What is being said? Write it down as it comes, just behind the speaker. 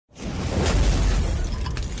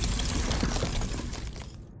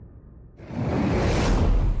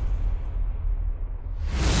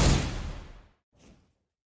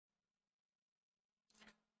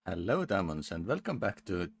Hello Diamonds and welcome back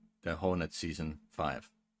to the Hornet Season 5.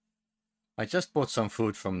 I just bought some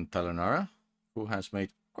food from Talonara, who has made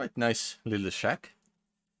quite nice little shack.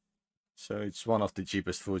 So it's one of the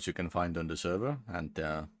cheapest foods you can find on the server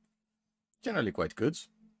and generally quite good.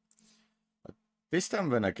 But this time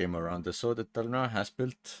when I came around I saw that Talonara has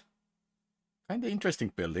built kind of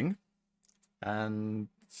interesting building and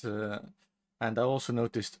I also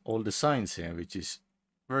noticed all the signs here, which is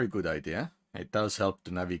very good idea. It does help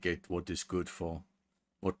to navigate what is good for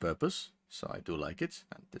what purpose, so I do like it.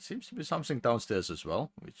 And there seems to be something downstairs as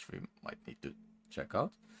well, which we might need to check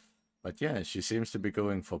out. But yeah, she seems to be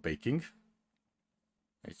going for baking,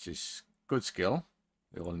 which is good skill.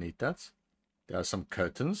 We all need that. There are some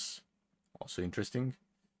curtains, also interesting.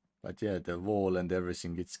 But yeah, the wall and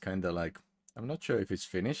everything, it's kind of like, I'm not sure if it's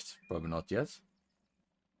finished, probably not yet.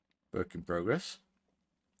 Work in progress.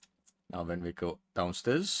 Now when we go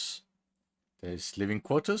downstairs, there's living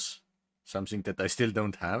quarters, something that I still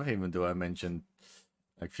don't have, even though I mentioned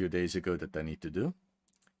like a few days ago that I need to do.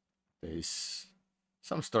 There's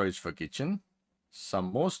some storage for kitchen,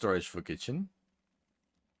 some more storage for kitchen,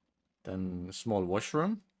 then a small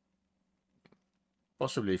washroom.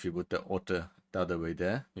 Possibly if you put the auto the other way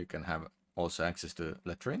there, you can have also access to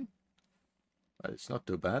latrine, but it's not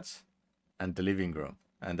too bad. And the living room.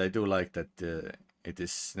 And I do like that it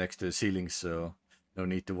is next to the ceiling, so no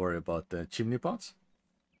need to worry about the chimney pots.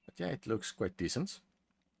 But yeah, it looks quite decent.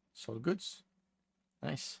 It's all good.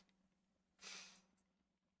 Nice.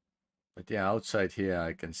 But yeah, outside here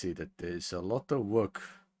I can see that there's a lot of work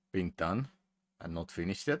being done and not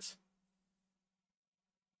finished yet.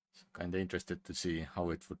 So kind of interested to see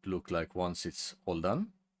how it would look like once it's all done.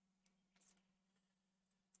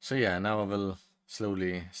 So yeah, now I will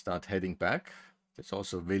slowly start heading back. There's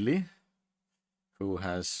also Willy, who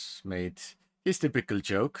has made his typical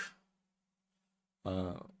joke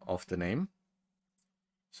of the name.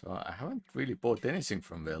 So I haven't really bought anything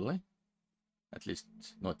from Willy, at least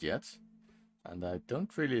not yet. And I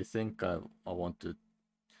don't really think I want to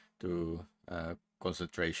do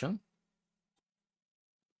concentration.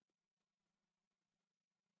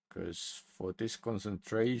 Because for this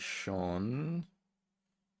concentration,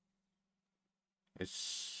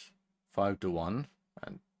 it's 5 to 1,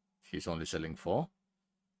 and he's only selling 4.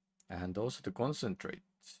 And also the concentrate.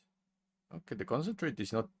 Okay, the concentrate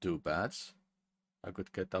is not too bad. I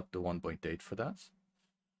could get up to 1.8 for that.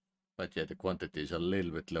 But yeah, the quantity is a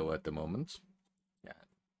little bit low at the moment. Yeah,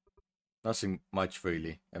 nothing much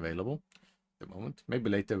really available at the moment. Maybe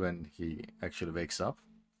later when he actually wakes up.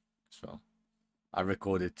 So I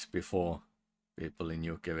record it before people in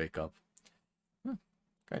UK wake up.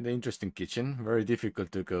 Kind of interesting kitchen. Very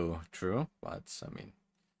difficult to go through, but I mean,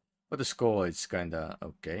 for the score, it's kind of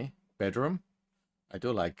okay. Bedroom. I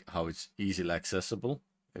do like how it's easily accessible.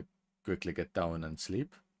 You quickly get down and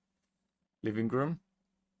sleep. Living room.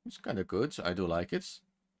 It's kind of good. I do like it.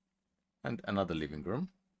 And another living room.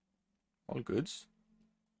 All good.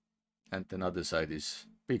 And another side is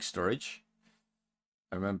big storage.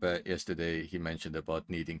 I remember yesterday he mentioned about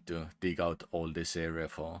needing to dig out all this area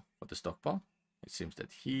for the stockpile. It seems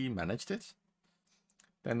that he managed it.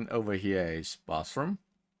 Then over here is bathroom.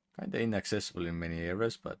 Kind of inaccessible in many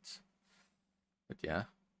areas, but yeah.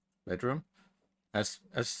 Bedroom. As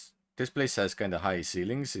this place has kind of high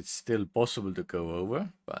ceilings, it's still possible to go over,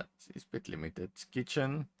 but it's a bit limited.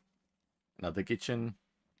 Kitchen, another kitchen,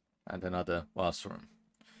 and another bathroom.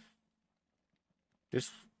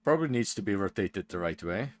 This probably needs to be rotated the right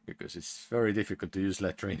way, because it's very difficult to use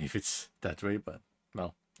latrine if it's that way, but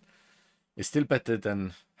well, it's still better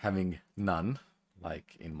than having none,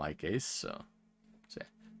 like in my case, so yeah.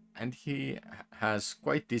 And he has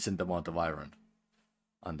quite decent amount of iron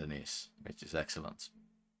underneath, which is excellent.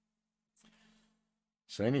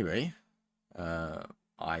 So anyway,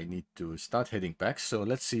 I need to start heading back, so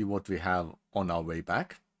let's see what we have on our way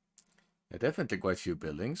back. There are definitely quite a few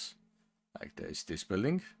buildings. Like there's this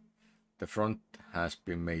building. The front has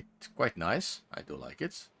been made quite nice. I do like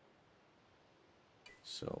it.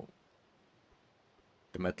 So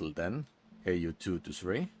the metal then, AU2 to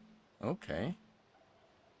 3. Okay.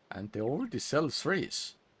 And they already sell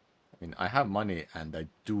 3s. I mean, I have money and I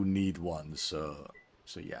do need one, so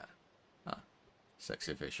yeah.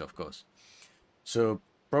 Sexy fish, of course. So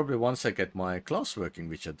probably once I get my class working,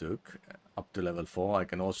 which I took, up to level 4, I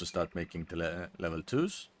can also start making the level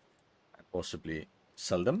 2s. And possibly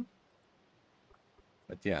sell them.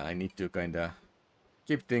 But yeah, I need to kind of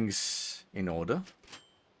keep things in order.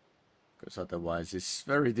 Because otherwise it's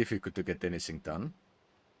very difficult to get anything done.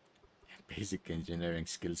 Basic engineering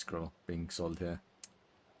skill scroll being sold here.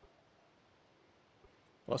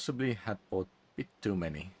 Possibly had bought bit too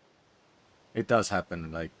many. It does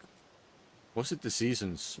happen, like, was it the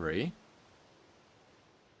season 3?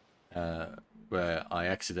 Where I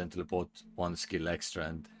accidentally bought one skill extra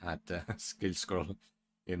and had the skill scroll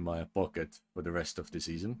in my pocket for the rest of the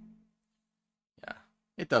season. Yeah,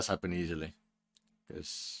 it does happen easily,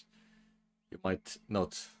 because you might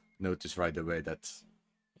not notice right away that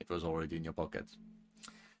it was already in your pocket.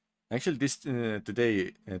 Actually, this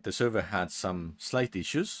today the server had some slight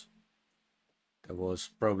issues. There was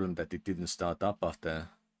problem that it didn't start up after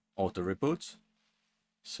auto reboot.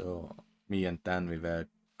 So me and Dan, we were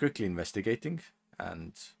quickly investigating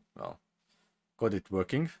and, well, got it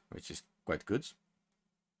working, which is quite good.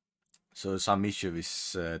 So some issue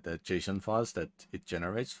with the JSON files that it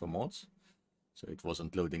generates for mods. So it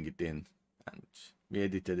wasn't loading it in, and we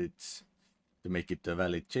edited it to make it a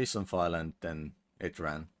valid JSON file, and then it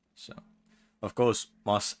ran. So of course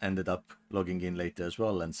Mas ended up logging in later as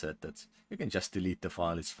well and said that you can just delete the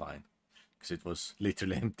file, it's fine, because it was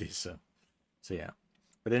literally empty. So yeah,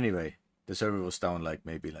 but anyway, the server was down like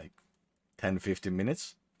maybe like 10-15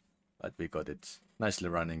 minutes, but we got it nicely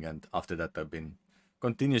running, and after that I've been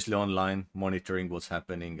continuously online monitoring what's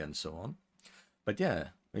happening and so on. But yeah,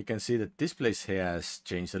 we can see that this place here has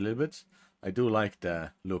changed a little bit. I do like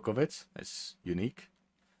the look of it. It's unique,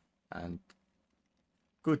 and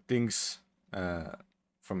good things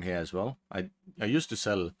from here as well. I used to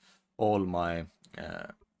sell all my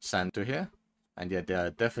sand to here, and yet they are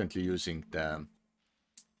definitely using the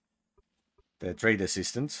trade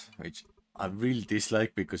assistant, which I really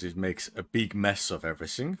dislike because it makes a big mess of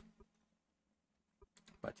everything.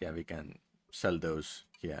 But yeah, we can sell those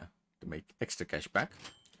here to make extra cash back.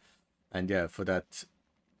 And yeah, for that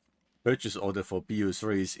purchase order for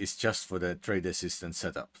PU3s is just for the trade assistant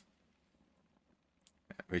setup,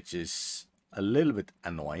 which is a little bit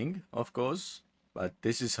annoying, of course, but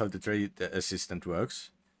this is how the trade assistant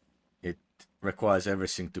works. It requires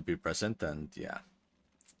everything to be present, and yeah,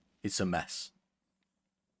 it's a mess.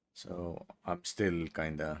 So I'm still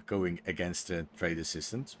kinda going against the trade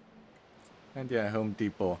assistant. And yeah, Home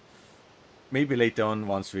Depot, maybe later on,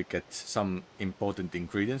 once we get some important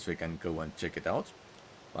ingredients, we can go and check it out.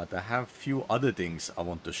 But I have few other things I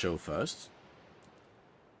want to show first,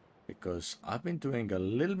 because I've been doing a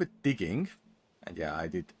little bit digging, and yeah, I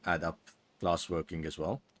did add up class working as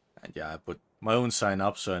well. And yeah, I put my own sign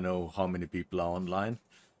up so I know how many people are online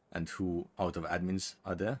and who out of admins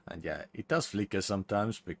are there. And yeah, it does flicker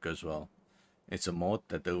sometimes because, well, it's a mod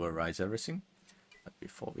that overrides everything. But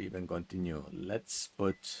before we even continue, let's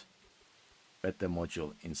put better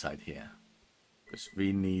module inside here, because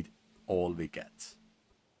we need all we get.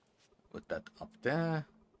 Put that up there.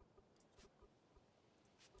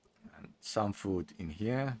 And some food in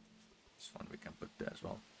here. This one we can put there as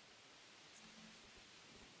well.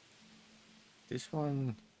 This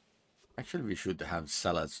one, actually we should have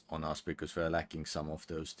salads on us because we're lacking some of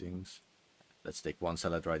those things. Let's take one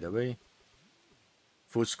salad right away.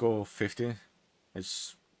 Food score 50.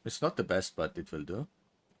 It's not the best, but it will do.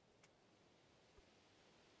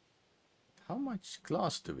 How much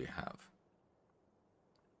glass do we have?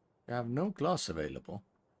 We have no glass available.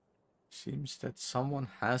 Seems that someone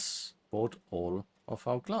has bought all of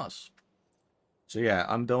our glass. So yeah,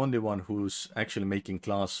 I'm the only one who's actually making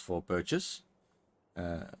glass for purchase.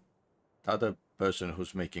 The other person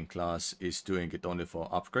who's making glass is doing it only for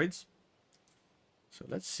upgrades. So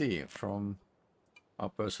let's see from our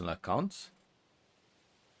personal account.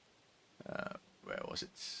 Where was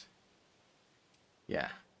it? Yeah,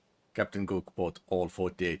 Captain Cook bought all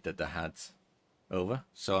 48 that I had over.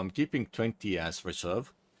 So I'm keeping 20 as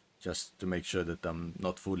reserve, just to make sure that I'm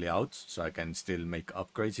not fully out, so I can still make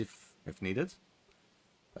upgrades if needed.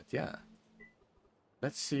 But yeah,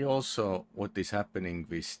 let's see also what is happening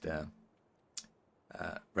with the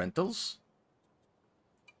rentals.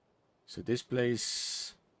 So this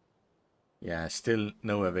place, yeah, still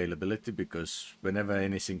no availability, because whenever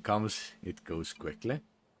anything comes, it goes quickly.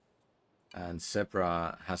 And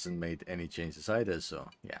Zebra hasn't made any changes either, so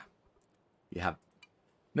yeah, we have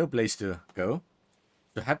no place to go.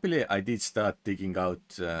 So happily I did start digging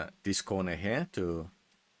out this corner here to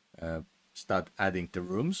start adding the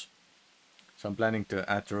rooms. So I'm planning to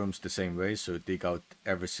add the rooms the same way, so dig out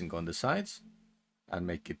everything on the sides and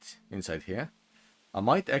make it inside here. I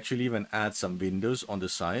might actually even add some windows on the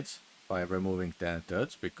sides by removing the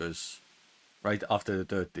dirt, because right after the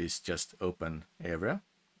dirt is just open area.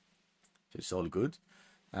 So it's all good.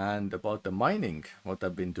 And about the mining, what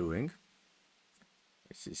I've been doing,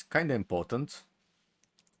 this is kind of important,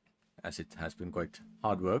 as it has been quite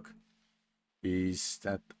hard work, is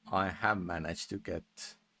that I have managed to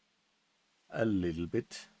get a little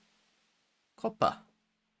bit copper.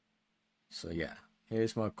 So yeah,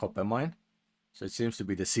 here's my copper mine. So it seems to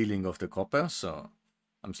be the ceiling of the copper, so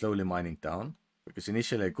I'm slowly mining down. Because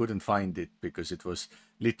initially I couldn't find it because it was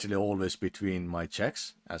literally always between my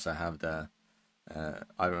checks, as I have the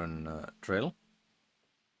iron drill.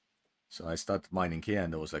 So I started mining here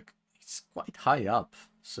and I was like, it's quite high up.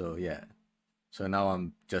 So yeah, so now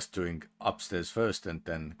I'm just doing upstairs first and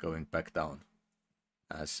then going back down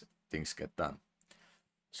as things get done.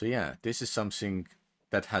 So yeah, this is something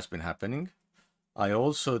that has been happening. I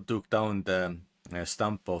also took down the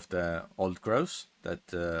stump of the old growth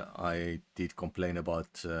that I did complain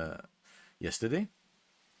about yesterday.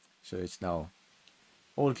 So it's now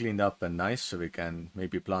all cleaned up and nice, so we can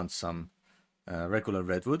maybe plant some regular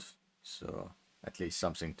redwood, so at least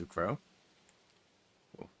something to grow.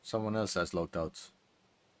 Oh, someone else has logged out.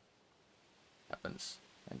 Happens.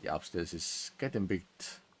 And the upstairs is getting a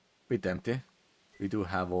bit empty. We do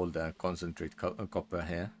have all the concentrate copper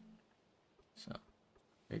here, so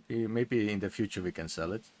maybe in the future we can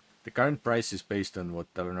sell it. The current price is based on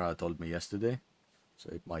what Taverna told me yesterday, so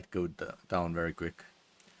it might go down very quick.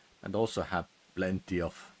 And also have plenty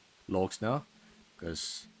of logs now,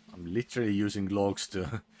 because I'm literally using logs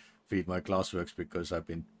to feed my glassworks because I've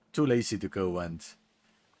been too lazy to go and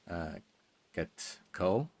get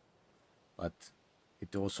coal. But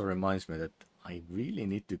it also reminds me that I really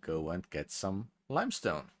need to go and get some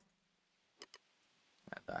limestone.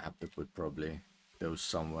 And I have to put probably those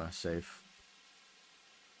somewhere safe.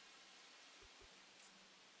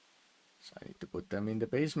 So I need to put them in the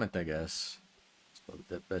basement, I guess. It's probably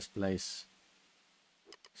the best place.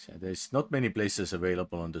 So there's not many places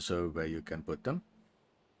available on the server where you can put them.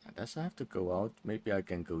 And as I have to go out, maybe I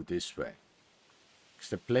can go this way. Because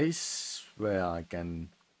the place where I can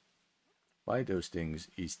buy those things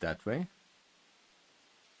is that way.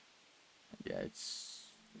 Yeah,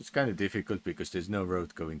 it's kind of difficult because there's no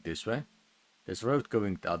road going this way. There's a road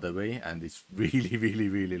going the other way, and it's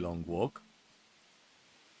really long walk.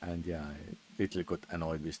 And yeah, I literally got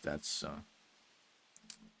annoyed with that, so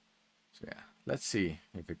yeah, let's see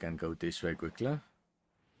if we can go this way quickly.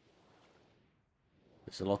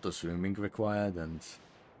 There's a lot of swimming required and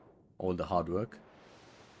all the hard work.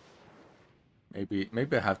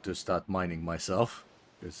 Maybe I have to start mining myself,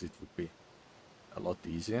 because it would be a lot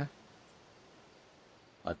easier.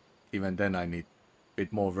 But even then I need a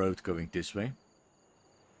bit more road going this way.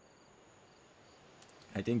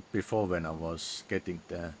 I think before, when I was getting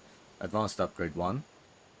the advanced upgrade 1,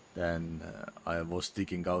 then I was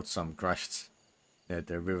digging out some crashed near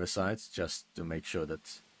the riversides just to make sure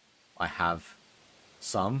that I have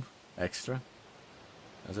some extra.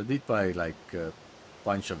 As I did buy like a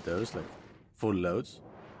bunch of those, like full loads,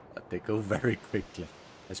 but they go very quickly,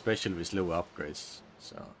 especially with lower upgrades.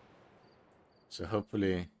 So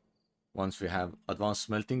hopefully once we have advanced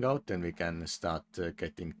smelting out, then we can start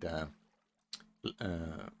getting the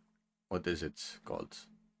what is it called?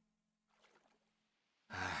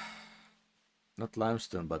 Not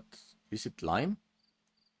limestone, but is it lime?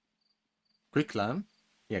 Quicklime?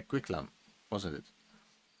 Yeah, quicklime, wasn't it?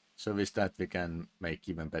 So with that we can make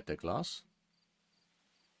even better glass.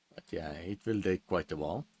 But yeah, it will take quite a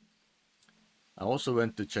while. I also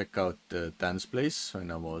went to check out Dan's place when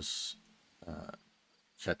I was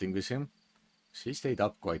chatting with him. He stayed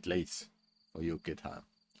up quite late for UK time.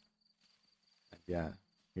 And yeah,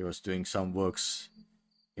 he was doing some works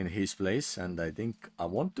in his place, and I think I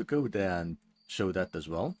want to go there and show that as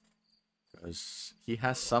well, because he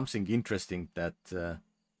has something interesting that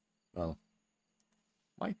well,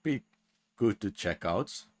 might be good to check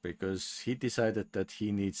out, because he decided that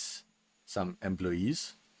he needs some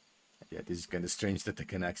employees. Yeah, this is kind of strange that I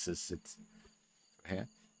can access it here.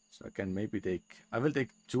 So I can maybe I will take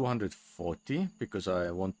 240 because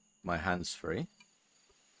I want my hands free.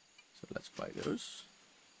 So let's buy those,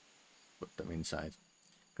 put them inside,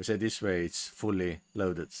 because this way it's fully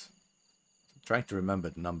loaded. I'm trying to remember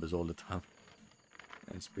the numbers all the time.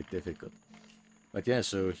 It's a bit difficult. But yeah,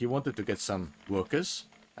 so he wanted to get some workers,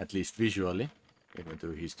 at least visually, even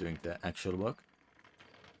though he's doing the actual work.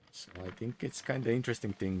 So I think it's kind of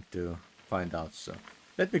interesting thing to find out. So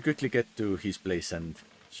let me quickly get to his place and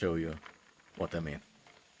show you what I mean.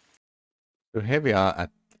 So here we are at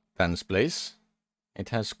Dan's place. It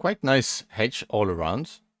has quite nice hedge all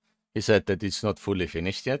around. He said that it's not fully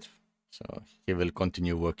finished yet, so he will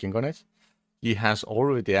continue working on it. He has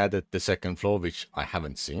already added the second floor, which I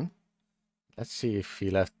haven't seen. Let's see if he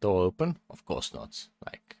left the door open. Of course not.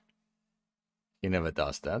 Like, he never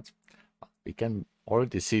does that. But we can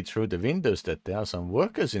already see through the windows that there are some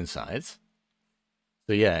workers inside.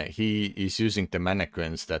 So yeah, he is using the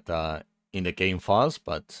mannequins that are in the game files,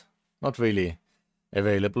 but not really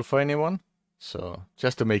available for anyone. So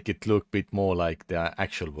just to make it look a bit more like the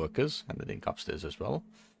actual workers, and I think upstairs as well.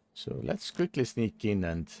 So let's quickly sneak in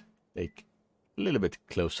and take a little bit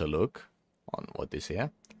closer look on what is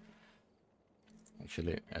here.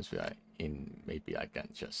 Actually, as we are in, maybe I can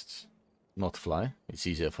just not fly. It's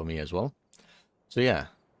easier for me as well. So yeah,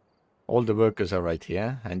 all the workers are right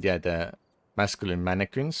here, and yeah, the masculine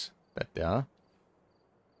mannequins that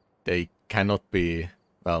they cannot be,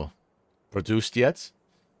 well, produced yet.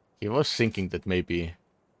 He was thinking that maybe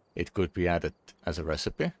it could be added as a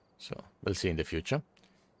recipe, so we'll see in the future.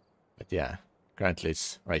 But yeah, currently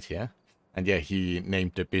it's right here. And yeah, he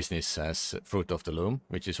named the business as Fruit of the Loom,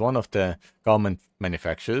 which is one of the garment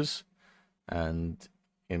manufacturers. And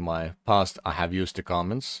in my past, I have used the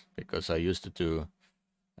garments because I used to do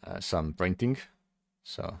some printing.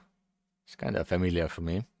 So it's kind of familiar for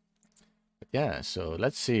me. But yeah, so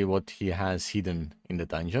let's see what he has hidden in the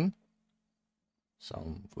dungeon.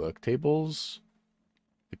 Some work tables,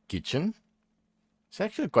 a kitchen. It's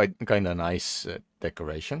actually quite kind of nice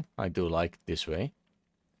decoration. I do like this way.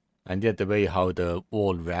 And yet the way how the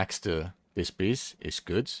wall reacts to this piece is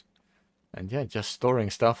good. And yeah, just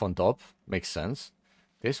storing stuff on top makes sense.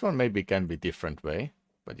 This one maybe can be different way.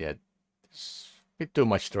 But yeah, it's a bit too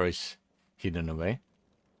much storage hidden away.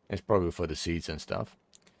 It's probably for the seeds and stuff.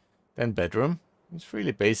 Then bedroom. It's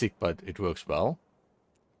really basic, but it works well.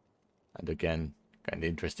 And again, kind of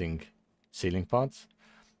interesting ceiling parts.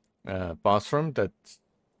 Bathroom that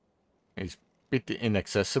is a bit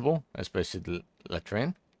inaccessible, especially the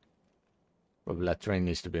latrine. Probably latrine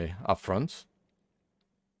needs to be up front.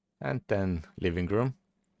 And then living room.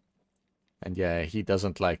 And yeah, he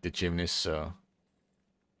doesn't like the chimneys, so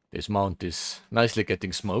this mount is nicely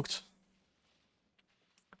getting smoked.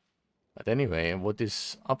 But anyway, what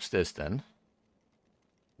is upstairs then?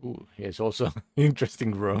 Ooh, here's also an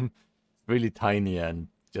interesting room. Really tiny and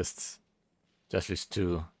just with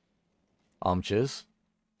two armchairs.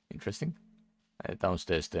 Interesting.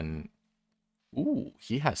 Downstairs then. Ooh,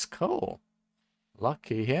 he has coal.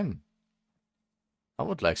 Lucky him. I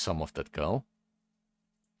would like some of that coal.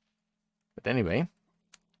 But anyway,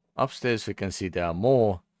 upstairs we can see there are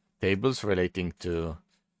more tables relating to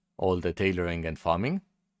all the tailoring and farming.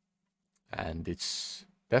 And it's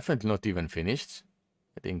definitely not even finished.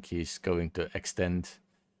 I think he's going to extend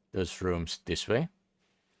those rooms this way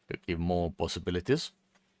to give more possibilities.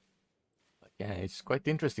 But yeah, it's quite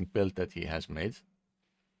interesting build that he has made.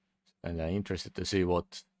 And I'm interested to see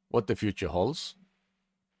what the future holds.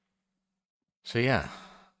 So yeah,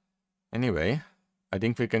 anyway, I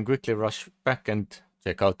think we can quickly rush back and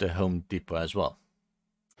check out the Home Depot as well.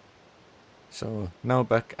 So now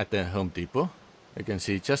back at the Home Depot, you can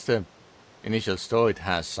see just the initial store. It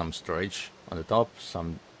has some storage on the top,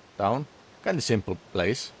 some down. Kind of simple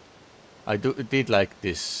place. I did like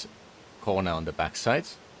this corner on the back side.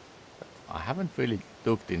 But I haven't really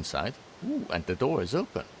looked inside. Ooh, and the door is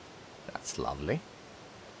open. That's lovely.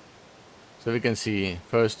 So we can see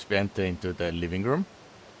first we enter into the living room.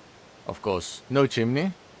 Of course, no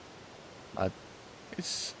chimney, but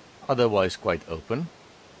it's otherwise quite open.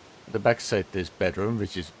 The back side is bedroom,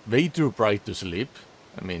 which is way too bright to sleep.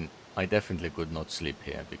 I mean, I definitely could not sleep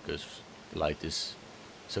here because the light is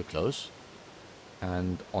so close.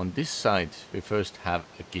 And on this side, we first have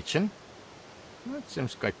a kitchen. That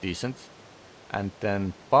seems quite decent. And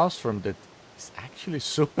then bathroom that is actually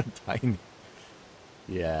super tiny.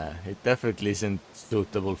 Yeah, it definitely isn't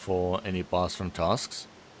suitable for any bathroom tasks.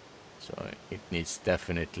 So it needs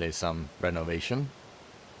definitely some renovation.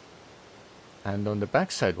 And on the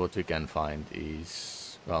back side, what we can find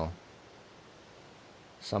is, well,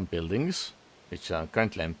 some buildings which are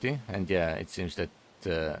currently empty. And yeah, it seems that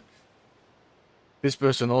this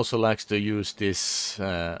person also likes to use this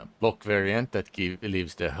block variant that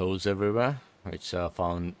leaves the holes everywhere, which I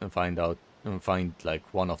find like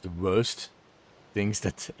one of the worst things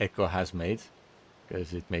that Echo has made,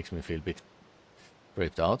 because it makes me feel a bit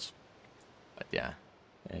creeped out. But yeah,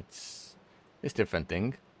 it's different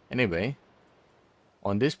thing. Anyway,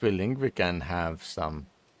 on this building we can have some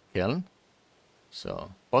kiln.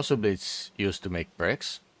 So possibly it's used to make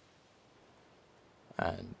bricks.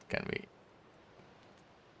 And can we...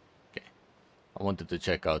 Okay. I wanted to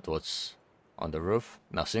check out what's on the roof.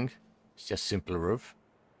 Nothing. It's just simple roof.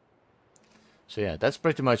 So yeah, that's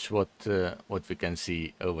pretty much what we can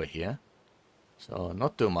see over here. So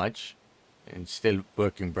not too much. It's still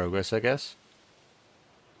work in progress, I guess.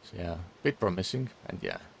 So yeah, a bit promising. And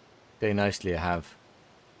yeah, they nicely have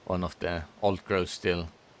one of the old growths still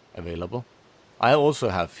available. I also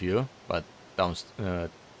have few, but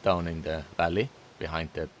down in the valley behind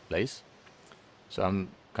the place. So I'm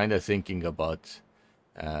kind of thinking about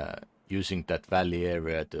using that valley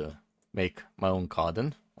area to make my own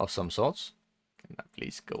garden of some sorts. Can I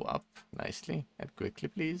please go up nicely and quickly,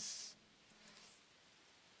 please?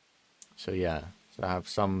 So yeah, so I have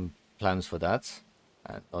some plans for that.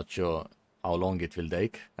 I'm not sure how long it will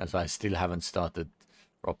take, as I still haven't started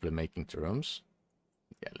properly making the rooms.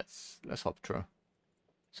 Yeah, let's hop through.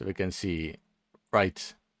 So we can see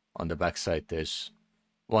right on the backside there's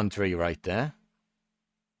one tree right there.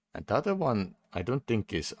 And the other one I don't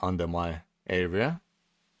think is under my area,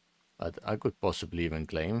 but I could possibly even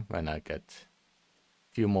claim when I get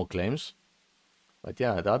a few more claims. But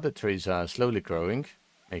yeah, the other trees are slowly growing,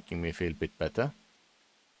 making me feel a bit better.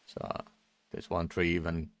 So there's one tree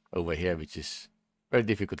even over here which is very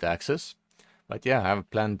difficult to access. But yeah, I have a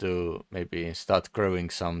plan to maybe start growing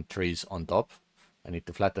some trees on top. I need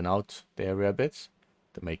to flatten out the area a bit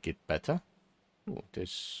to make it better. Ooh,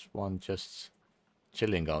 there's one just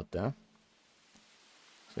chilling out there.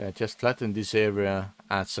 So I just flatten this area,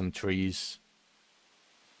 add some trees,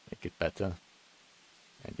 make it better.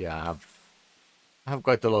 And yeah, I have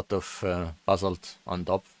quite a lot of basalt on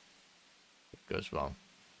top. Because, well,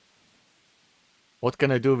 what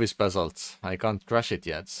can I do with basalt? I can't crush it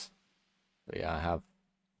yet. So yeah, I have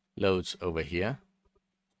loads over here.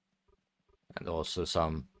 And also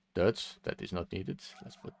some dirt that is not needed.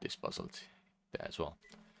 Let's put this basalt there as well.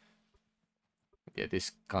 Yeah,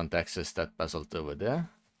 this can't access that basalt over there.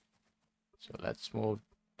 So let's move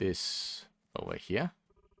this over here.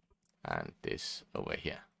 And this over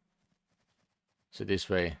here. So this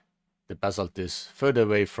way the basalt is further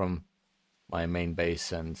away from my main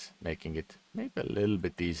base and making it maybe a little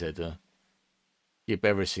bit easier to keep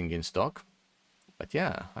everything in stock. But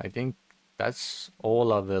yeah, I think that's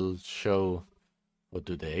all I will show for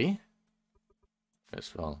today.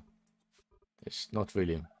 As well, there's not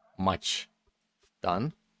really much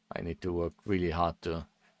done. I need to work really hard to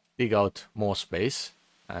dig out more space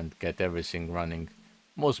and get everything running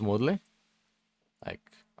more smoothly. Like,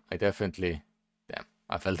 I definitely... Damn,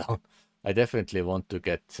 I fell down. I definitely want to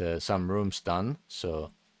get some rooms done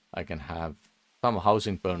so I can have some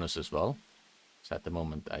housing bonus as well. So at the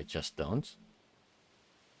moment I just don't.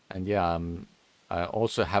 And yeah, I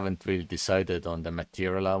also haven't really decided on the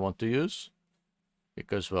material I want to use.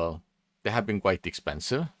 Because, well, they have been quite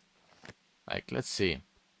expensive. Like, let's see.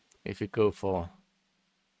 If you go for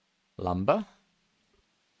lumber,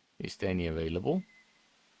 is there any available?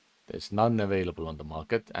 There's none available on the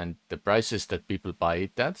market. And the prices that people buy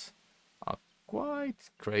it at are quite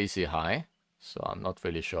crazy high. So I'm not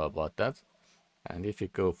really sure about that. And if you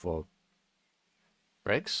go for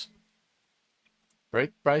bricks,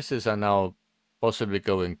 brick prices are now possibly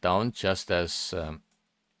going down just as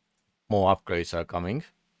more upgrades are coming.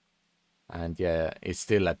 And yeah, it's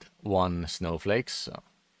still at 1 snowflake, so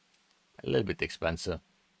a little bit expensive.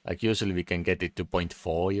 Like usually we can get it to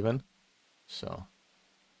 0.4 even. So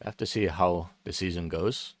we have to see how the season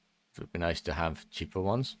goes. It would be nice to have cheaper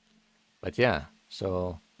ones. But yeah,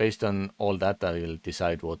 so based on all that, I will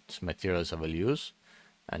decide what materials I will use.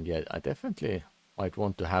 And yeah, I definitely might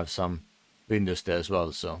want to have some windows there as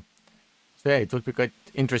well. So yeah, it would be quite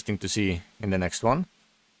interesting to see in the next one.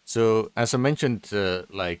 So as I mentioned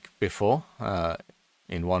like before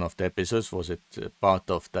in one of the episodes, was it part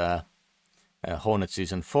of the Hornet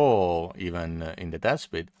season 4 or even in the Death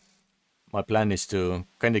Speed, my plan is to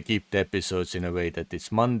kind of keep the episodes in a way that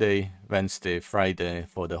it's Monday, Wednesday, Friday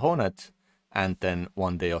for the Hornet, and then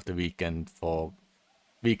one day of the weekend for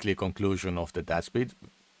weekly conclusion of the Death Speed.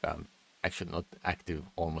 Actually not active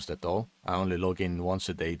almost at all. I only log in once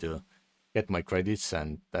a day to get my credits,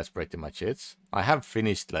 and that's pretty much it. I have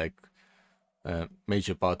finished like a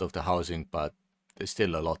major part of the housing, but there's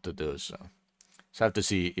still a lot to do, so I have to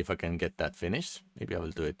see if I can get that finished. Maybe I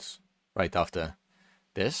will do it right after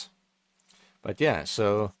this. But yeah,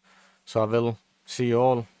 so I will see you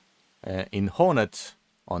all in Hornet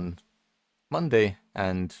on Monday,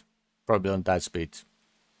 and probably on that speed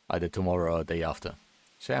either tomorrow or the day after.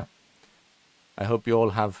 So yeah, I hope you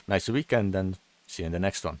all have a nice weekend, and see you in the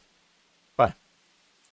next one.